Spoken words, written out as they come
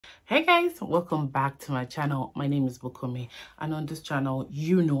Hey guys, welcome back to my channel. My name is Bukumi, and on this channel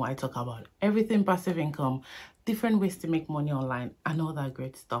I talk about everything passive income, different ways to make money online, and all that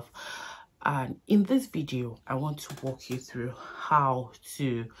great stuff. And in this video I want to walk you through how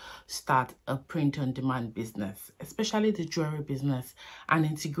to start a print-on-demand business, especially the jewelry business, and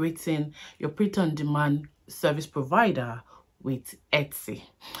integrating your print-on-demand service provider with Etsy.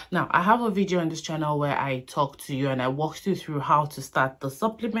 Now, I have a video on this channel where I talk to you and I walk you through how to start the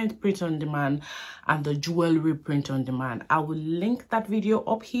supplement print on demand and the jewelry print on demand. I will link that video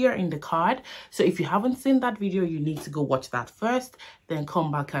up here in the card. So if you haven't seen that video, you need to go watch that first, then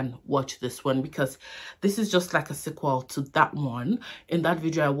come back and watch this one, because this is just like a sequel to that one. In that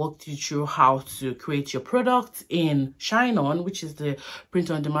video, I walked you through how to create your product in Shineon, which is the print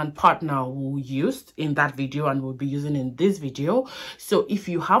on demand partner we used in that video and we'll be using in this video. So if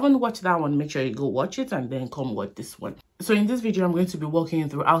you haven't watched that one, make sure you go watch it and then come watch this one. So in this video, I'm going to be walking you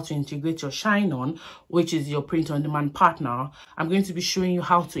through how to integrate your Shineon, which is your print-on-demand partner. I'm going to be showing you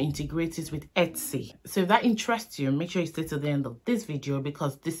how to integrate it with Etsy. So if that interests you, make sure you stay to the end of this video,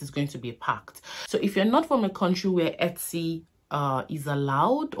 because this is going to be packed. So if you're not from a country where Etsy is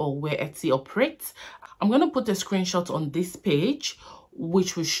allowed or where Etsy operates, I'm going to put a screenshot on this page,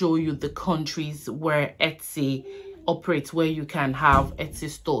 which will show you the countries where Etsy operates, where you can have Etsy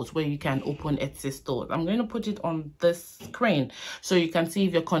stores, where you can open Etsy stores. I'm going to put it on this screen so you can see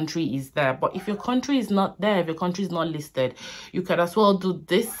if your country is there. But if your country is not there, if your country is not listed, you can as well do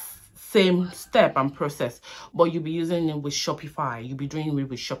this same step and process, but you'll be using it with Shopify. You'll be doing it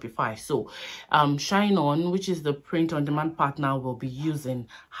with Shopify. So Shineon, which is the print on demand partner we'll be using,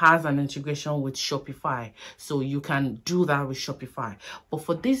 has an integration with Shopify, so you can do that with Shopify. But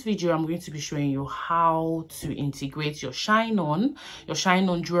for this video, I'm going to be showing you how to integrate your Shineon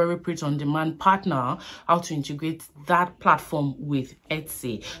jewelry print on demand partner, how to integrate that platform with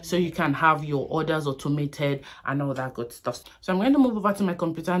Etsy so you can have your orders automated and all that good stuff. So I'm going to move over to my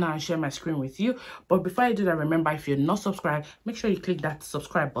computer now and share my screen with you. But before I do that, remember, if you're not subscribed, make sure you click that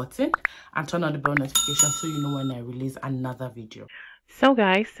subscribe button and turn on the bell notification so you know when I release another video. So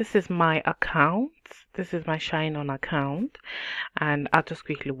guys, this is my account. This is my Shineon account, and I'll just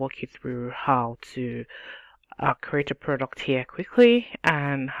quickly walk you through how to create a product here quickly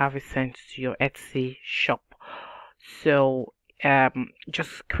and have it sent to your Etsy shop. So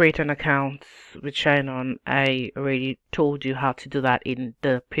just create an account with Shineon. I already told you how to do that in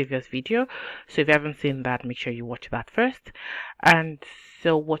the previous video, so if you haven't seen that, make sure you watch that first. And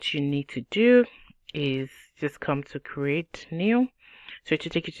so what you need to do is just come to create new. So to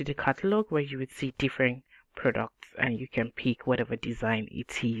take you to the catalog where you would see different products and you can pick whatever design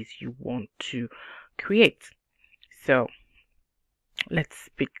it is you want to create. So let's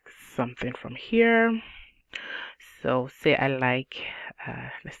pick something from here. So say I like,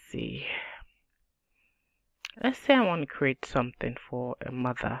 let's say I want to create something for a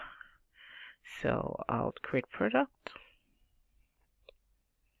mother. So I'll create product.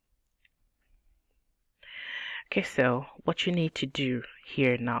 Okay, so what you need to do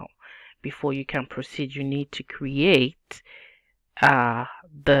here now, before you can proceed, you need to create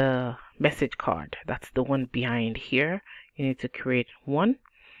the message card. That's the one behind here. You need to create one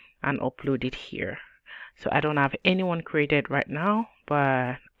and upload it here. So I don't have anyone created right now,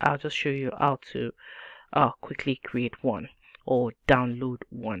 but I'll just show you how to quickly create one or download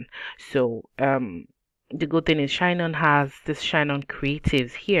one. So the good thing is Shineon has this Shineon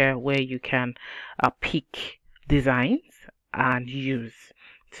creatives here where you can pick designs and use.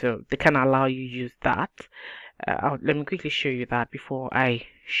 So they can allow you use that. Let me quickly show you that before I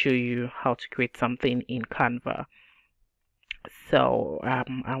show you how to create something in Canva. So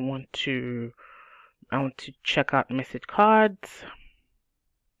I want to check out message cards.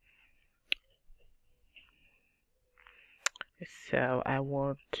 So I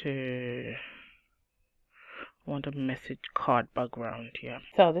want a message card background here.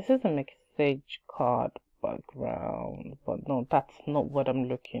 So this is a message card background, but no, that's not what I'm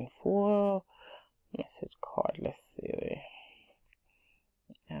looking for. Message card, let's see.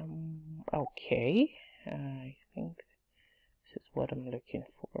 Okay, I think this is what I'm looking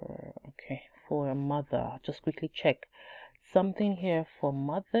for. Okay, for a mother, just quickly check something here for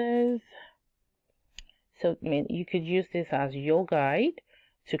mothers. So I mean, you could use this as your guide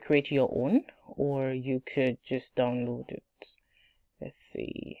to create your own, or you could just download it. Let's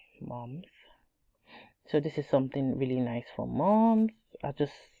see, moms. So this is something really nice for moms. I'll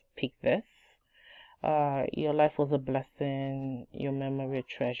just pick this. Your life was a blessing, your memory a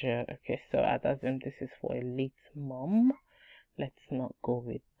treasure. Okay, so I assume this is for a late mom. Let's not go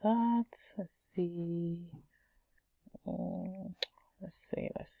with that. Let's see.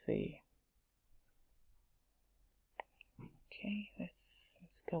 Let's see. Okay, let's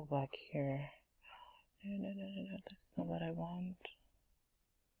go back here. No, that's not what I want.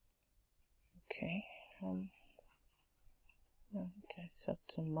 Okay, okay, so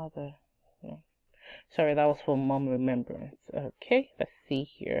to mother. No. Sorry, that was for mom remembrance. Okay, let's see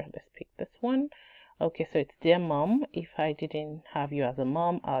here. Let's pick this one. Okay, so it's dear mom. If I didn't have you as a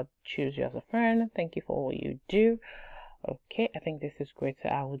mom, I'll choose you as a friend. Thank you for all you do. Okay, I think this is great. So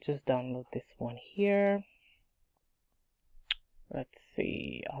I will just download this one here. Let's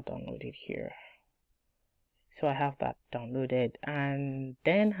see, I'll download it here. So I have that downloaded, and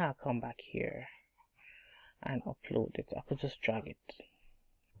then I'll come back here and upload it. I could just drag it.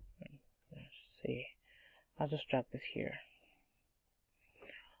 Let's see, I'll just drag this here.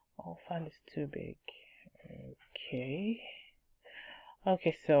 Oh, file is too big.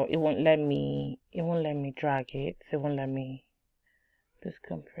 Okay, so it won't let me drag it. It won't let me just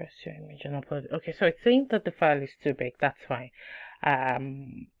compress your image and upload it. Okay, so it's saying that the file is too big. That's fine.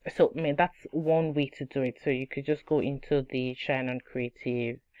 So I mean, that's one way to do it. So you could just go into the Shineon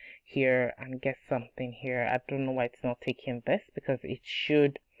Creative here and get something here. I don't know why it's not taking this, because it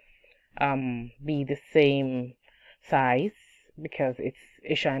should be the same size, because it's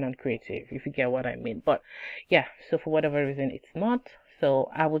a Shineon Creative, if you get what I mean. But yeah, so for whatever reason it's not. So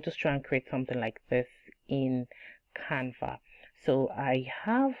I will just try and create something like this in Canva. So I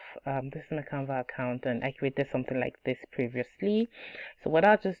have this is my Canva account, and I created something like this previously. So what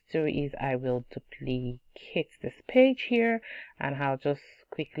I'll just do is I will duplicate this page here, and I'll just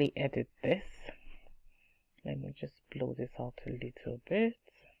quickly edit this. Let me just blow this out a little bit.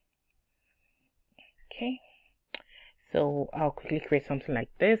 Okay, so I'll quickly create something like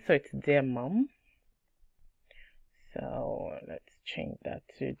this. So it's dear mom. So let's change that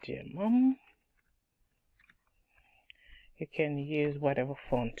to dear mom. You can use whatever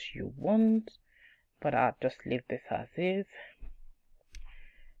font you want, but I'll just leave this as is.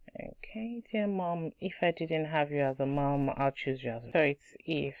 Okay, dear mom, if I didn't have you as a mom, I'll choose you as a... So it's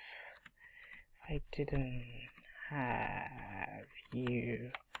if I didn't have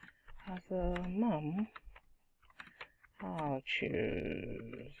you as a mom, I'll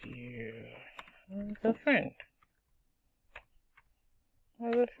choose you as a friend.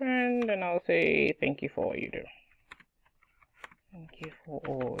 As a friend, and I'll say thank you for all you do. Thank you for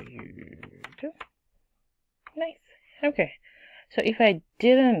all you do. Nice. Okay. So if I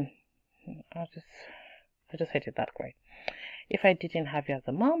didn't, I just edit that right. If I didn't have you as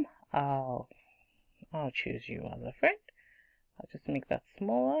a mom, I'll choose you as a friend. I'll just make that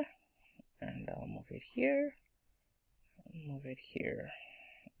smaller, and I'll move it here. Move it here.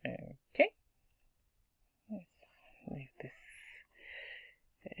 Okay. Let's leave this.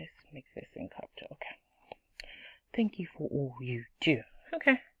 Let's make this in capture. Okay. Thank you for all you do.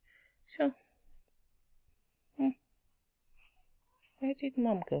 Okay. So, where did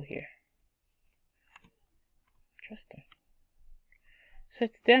mom go here? Interesting. So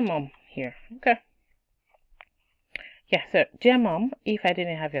it's dear mom here. Okay. Yeah, so dear mom, if I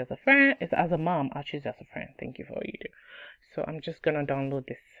didn't have you as a friend, as a mom, I'll choose you as a friend. Thank you for all you do. So I'm just gonna download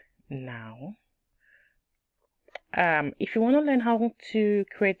this now. If you want to learn how to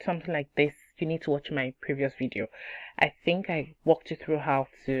create something like this, you need to watch my previous video. I think I walked you through how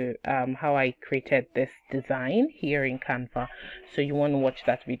to how I created this design here in Canva, so you want to watch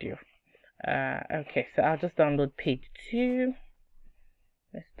that video. Okay, so I'll just download page 2.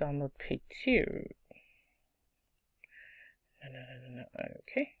 Let's download page 2. No.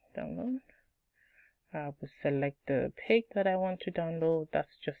 Okay, download. I will select the page that I want to download.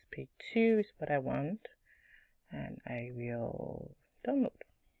 That's just page 2 is what I want, and I will download.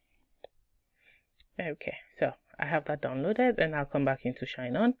 Okay, so I have that downloaded, and I'll come back into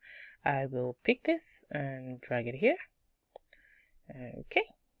Shineon. I will pick this and drag it here. Okay,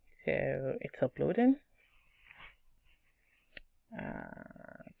 so it's uploading.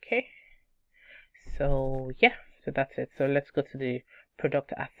 Okay, so yeah, so that's it. So let's go to the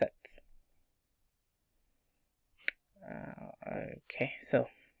product assets. Okay, so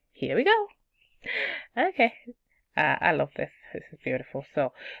here we go. Okay, I love this. This is beautiful.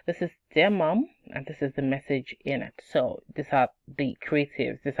 So this is dear mom, and this is the message in it. So these are the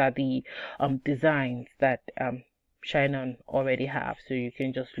creatives. These are the designs that Shineon already have. So you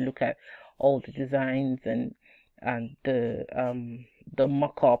can just look at all the designs and the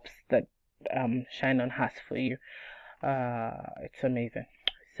mock-ups that Shineon has for you. It's amazing.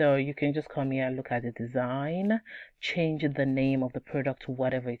 So you can just come here and look at the design, change the name of the product to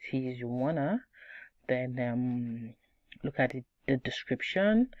whatever it is you wanna, then look at the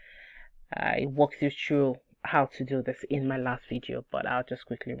description. It walks you through how to do this in my last video, but I'll just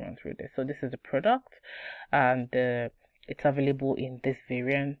quickly run through this. So this is the product, and it's available in this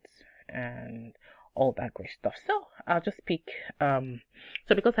variant and all that great stuff. So I'll just pick so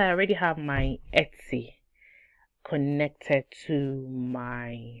because I already have my Etsy connected to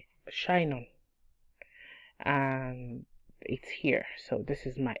my Shineon, and it's here. So this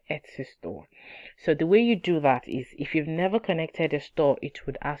is my Etsy store. So the way you do that is, if you've never connected a store, it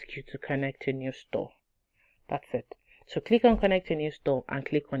would ask you to connect a new store. That's it. So click on connect a new store and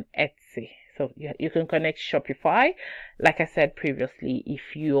click on Etsy. So you can connect Shopify. Like I said previously,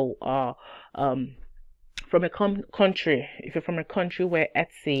 if you are from a country, if you're from a country where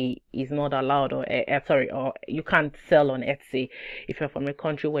Etsy is not allowed, or or you can't sell on Etsy, if you're from a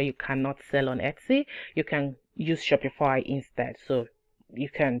country where you cannot sell on Etsy, you can use Shopify instead. So you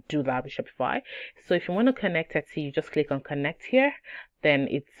can do that with Shopify. So if you want to connect Etsy, you just click on connect here, then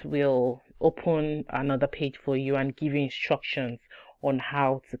it will open another page for you and give you instructions on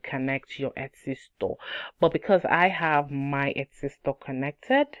how to connect your Etsy store. But because I have my Etsy store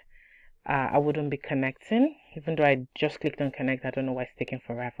connected, I wouldn't be connecting, even though I just clicked on connect. I don't know why it's taking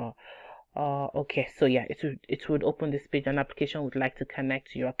forever. Okay, so yeah, it would open this page. An application would like to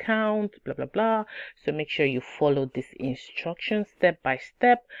connect to your account, blah blah blah. So make sure you follow this instruction step by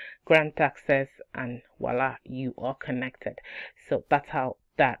step, grant access, and voila, you are connected. So that's how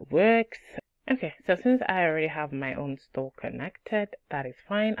that works. Okay, so since I already have my own store connected, that is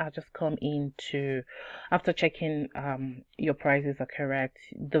fine. I'll just come into, after checking your prices are correct,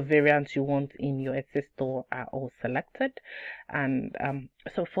 the variants you want in your Etsy store are all selected, and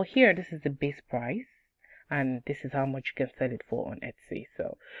so for here, this is the base price, and this is how much you can sell it for on Etsy.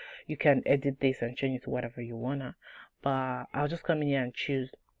 So you can edit this and change it to whatever you wanna, but I'll just come in here and choose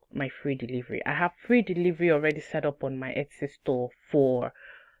my free delivery. I have free delivery already set up on my Etsy store for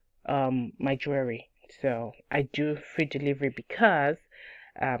my jewelry. So I do free delivery because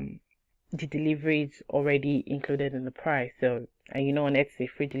the delivery is already included in the price. So, and you know, on Etsy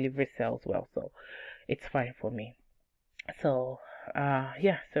free delivery sells well, so it's fine for me. So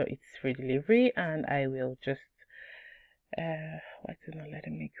yeah, so it's free delivery, and I will just why is it not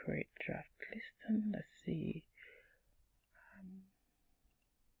letting me create draft listing? Let's see.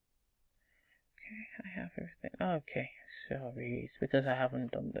 Okay, I have everything. Okay, sorry, it's because I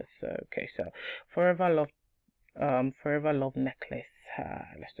haven't done this. Okay, so forever love necklace.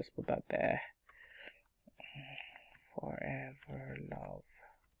 Let's just put that there. Forever love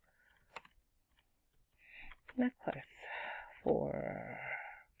necklace for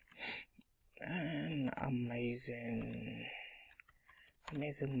an amazing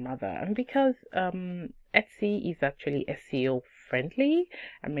mother. And because Etsy is actually SEO friendly,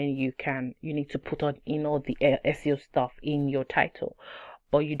 I mean, you need to put in all the SEO stuff in your title,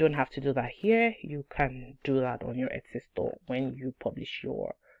 but you don't have to do that here. You can do that on your Etsy store when you publish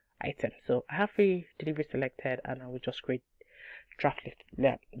your item. So I have free delivery selected, and I will just create draft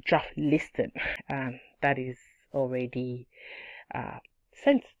listing, and that is already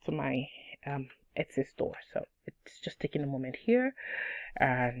sent to my Etsy store. So it's just taking a moment here,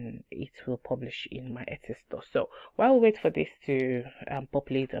 and it will publish in my Etsy store. So while we wait for this to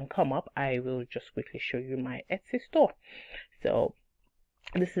populate and come up, I will just quickly show you my Etsy store. So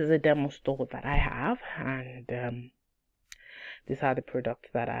this is a demo store that I have, and these are the products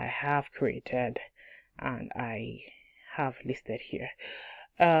that I have created and I have listed here.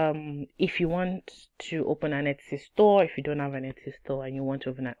 If you want to open an Etsy store, if you don't have an Etsy store and you want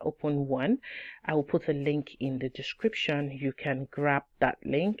to open one, I will put a link in the description. You can grab that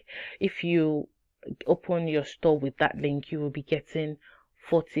link. If you open your store with that link, you will be getting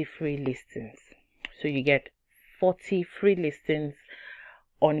 40 free listings. So you get 40 free listings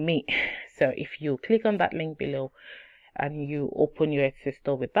on me. So if you click on that link below and you open your Etsy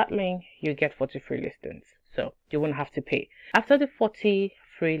store with that link, you get 40 free listings. So you won't have to pay. After the 40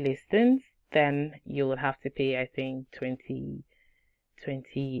 free listings, then you will have to pay, I think, 20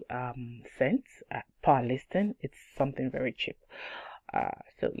 cents per listing. It's something very cheap.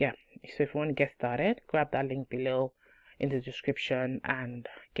 So yeah, so if you want to get started, grab that link below in the description and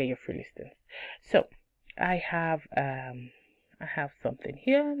get your free listings. So I have something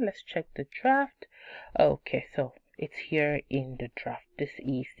here. Let's check the draft. Okay, so it's here in the draft. This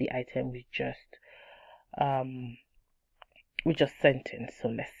is the item we just sent in. So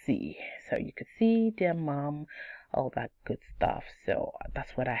let's see. So you could see dear mom, all that good stuff. So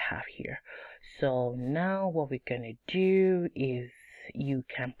that's what I have here. So now what we're gonna do is you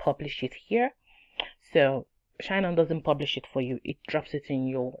can publish it here. So Shineon doesn't publish it for you, it drops it in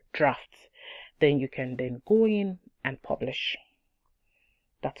your drafts. Then you can then go in and publish.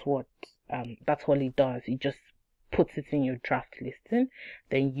 That's what that's all it does. It just puts it in your draft listing.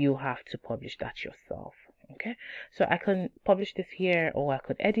 Then you have to publish that yourself. Okay, so I can publish this here, or I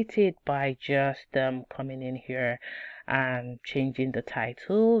could edit it by just coming in here and changing the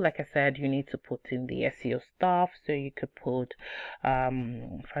title. Like I said, you need to put in the SEO stuff, so you could put for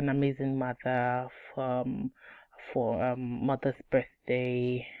an amazing mother, for mother's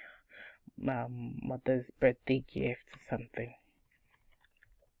birthday, mother's birthday gift, something,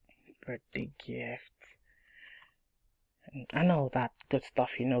 birthday gift, and all that good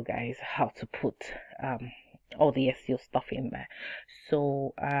stuff, you know, guys, how to put all the SEO stuff in there.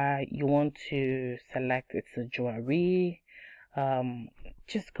 So you want to select it's a jewelry.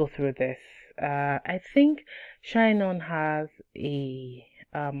 Just go through this. I think Shineon has a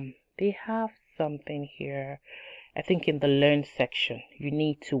they have something here. I think in the learn section, you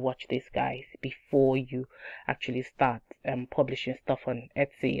need to watch this, guys, before you actually start publishing stuff on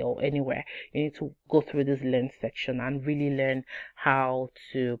Etsy or anywhere. You need to go through this learn section and really learn how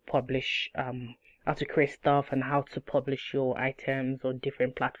to publish, how to create stuff and how to publish your items on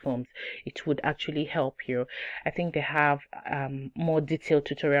different platforms. It would actually help you. I think they have more detailed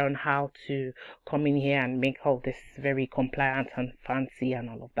tutorial on how to come in here and make all this very compliant and fancy and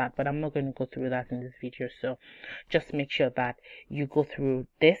all of that, but I'm not going to go through that in this video. So just make sure that you go through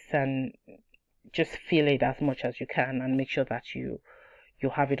this and just feel it as much as you can, and make sure that you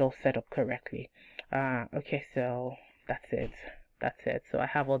have it all set up correctly. Okay, so that's it. So I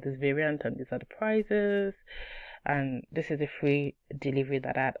have all this variant, and these are the prices, and this is a free delivery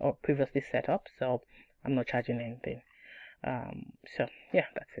that I had previously set up, so I'm not charging anything. So yeah,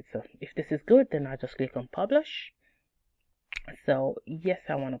 that's it. So if this is good, then I'll just click on publish. So yes,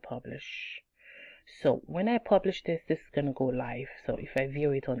 I want to publish. So when I publish this is gonna go live. So if I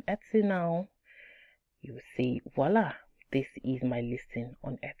view it on Etsy now, you see, voila, this is my listing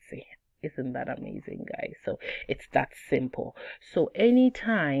on Etsy. Isn't that amazing, guys? So it's that simple. So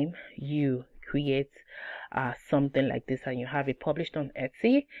anytime you create something like this and you have it published on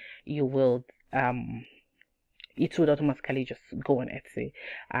Etsy, you will it would automatically just go on Etsy,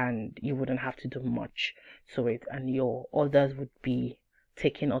 and you wouldn't have to do much to it, and your orders would be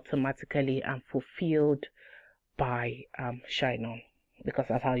taken automatically and fulfilled by Shineon, because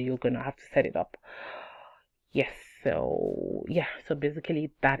that's how you're gonna have to set it up. Yes, so yeah, so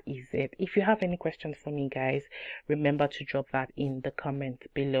basically that is it. If you have any questions for me, guys, remember to drop that in the comment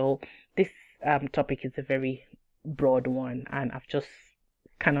below. This topic is a very broad one, and I've just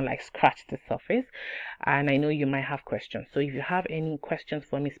kind of like scratched the surface, and I know you might have questions. So if you have any questions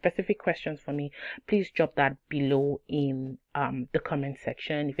for me, specific questions for me, please drop that below in the comment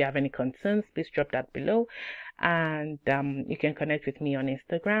section. If you have any concerns, please drop that below, and you can connect with me on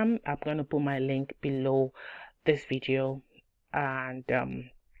Instagram. I'm going to put my link below this video. And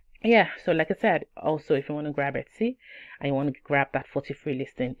yeah, so like I said, also if you want to grab Etsy and you want to grab that 40 free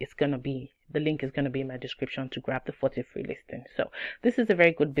listing, it's gonna be, the link is going to be in my description to grab the 40 free listing. So this is a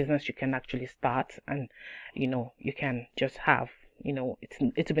very good business you can actually start, and you know, you can just have, you know,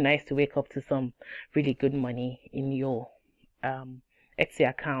 it'll be nice to wake up to some really good money in your Etsy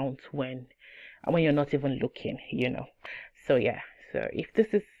account when you're not even looking, you know. So yeah, so if this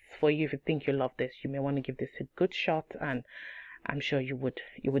is for you, if you think you love this, you may want to give this a good shot, and I'm sure you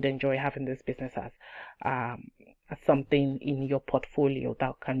would enjoy having this business as something in your portfolio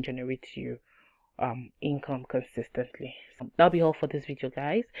that can generate you income consistently. So that'll be all for this video,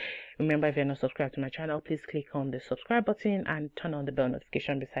 guys. Remember, if you're not subscribed to my channel, please click on the subscribe button and turn on the bell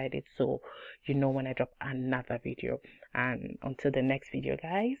notification beside it, so you know when I drop another video. And until the next video,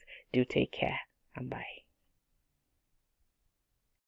 guys, do take care and bye.